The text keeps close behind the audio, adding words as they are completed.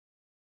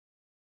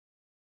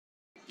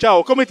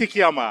Ciao, come ti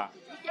chiama? Mi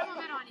chiamo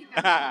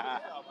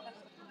Veronica.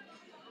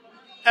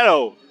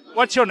 Hello,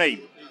 what's your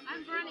name?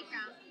 I'm Veronica.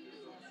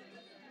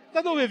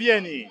 Da dove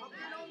vieni?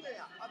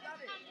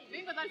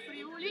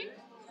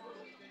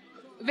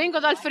 Vengo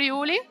dal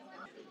Friuli.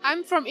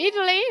 I'm from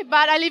Italy,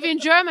 but I live in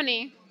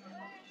Germany.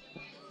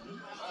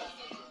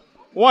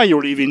 Why you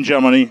live in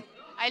Germany?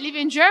 I live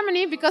in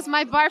Germany because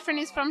my boyfriend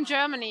is from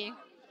Germany.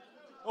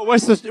 Oh,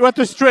 what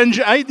a strange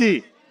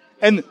idea.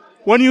 And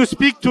when you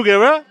speak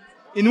together,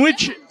 in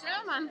which...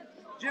 German.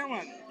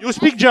 German. You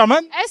speak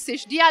German?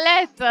 Essisch,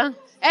 Dialekt.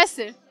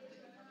 Essisch.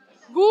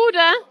 Good.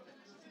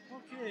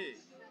 Okay.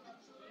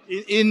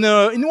 In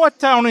what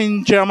town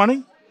in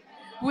Germany?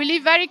 We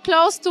live very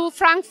close to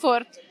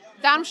Frankfurt,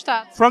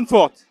 Darmstadt.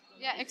 Frankfurt.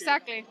 Yeah,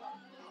 exactly.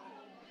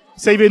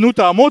 Sei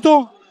venuta a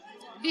moto?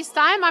 This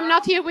time I'm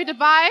not here with the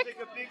bike.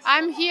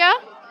 I'm here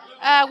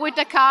with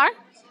the car.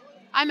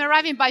 I'm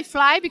arriving by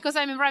fly because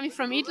I'm arriving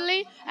from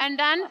Italy, and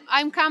then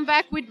I'm come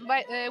back with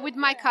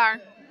my car.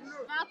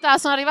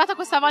 Sono arrivata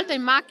questa volta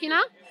in macchina.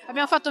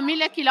 Abbiamo fatto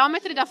 1000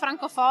 chilometri da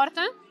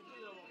Francoforte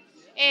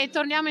e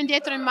torniamo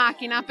indietro in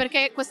macchina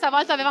perché questa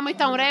volta avevamo i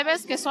Town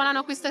Rebels che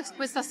suonano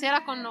questa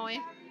sera con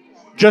noi.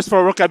 Just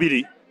for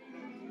rockabilly.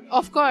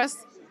 Of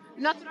course,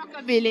 not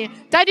rockabilly.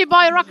 Teddy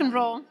Boy Rock and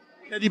Roll.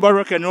 Teddy Boy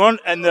Rock and Roll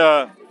and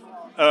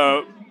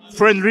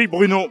friendly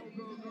Bruno.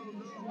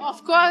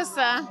 Of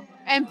course,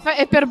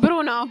 e per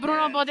Bruno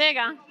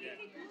Bodega.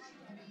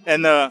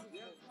 And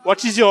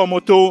what is your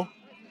motto?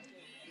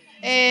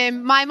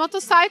 My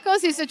motorcycle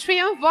is a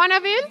Triumph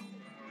Bonneville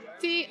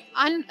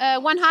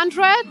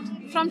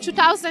T100 from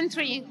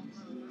 2003.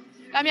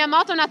 La mia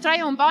moto è una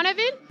Triumph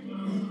Bonneville.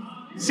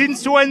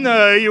 Since when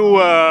you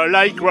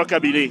like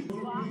rockabilly?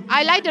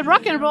 I like the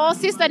rock and roll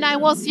since when I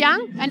was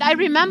young, and I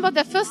remember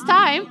the first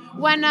time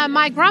when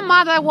my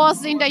grandmother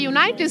was in the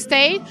United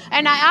States,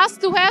 and I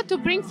asked her to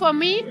bring for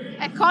me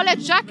a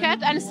college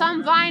jacket and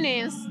some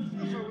vinyls.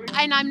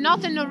 And I'm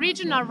not an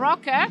original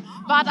rocker,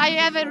 but I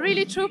have a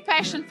really true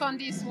passion for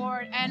this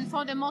world and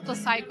for the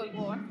motorcycle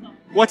world.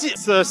 What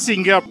is the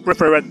singer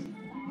preferred?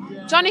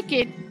 Johnny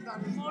Kidd.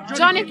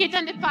 Johnny Kidd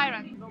and the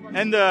Pirate.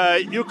 And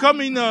you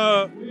come in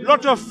a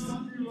lot of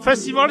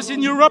festivals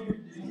in Europe?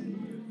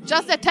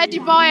 Just the Teddy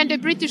Boy and the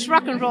British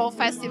Rock and Roll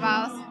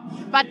festivals.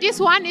 But this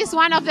one is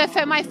one of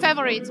my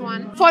favorite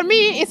one. For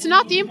me, it's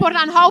not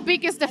important how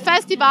big is the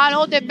festival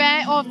or the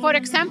band, or for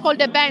example,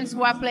 the bands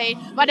who are playing.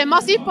 But the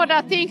most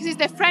important thing is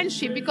the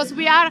friendship, because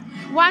we are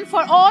one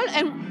for all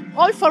and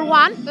all for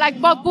one, like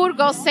Bob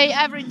Burgos say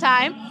every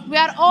time. We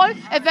are all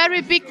a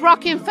very big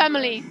rocking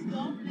family.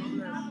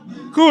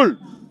 Cool.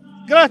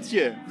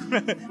 Grazie.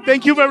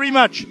 Thank you very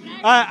much.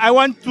 I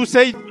want to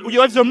say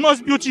you have the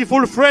most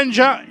beautiful French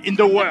in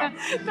the world.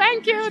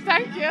 Thank you.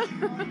 Thank you.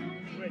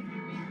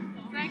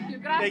 Thank you.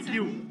 Grazie. Thank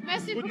you.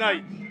 Merci Good beaucoup.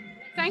 night.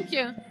 Thank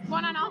you.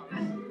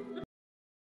 Buonanotte.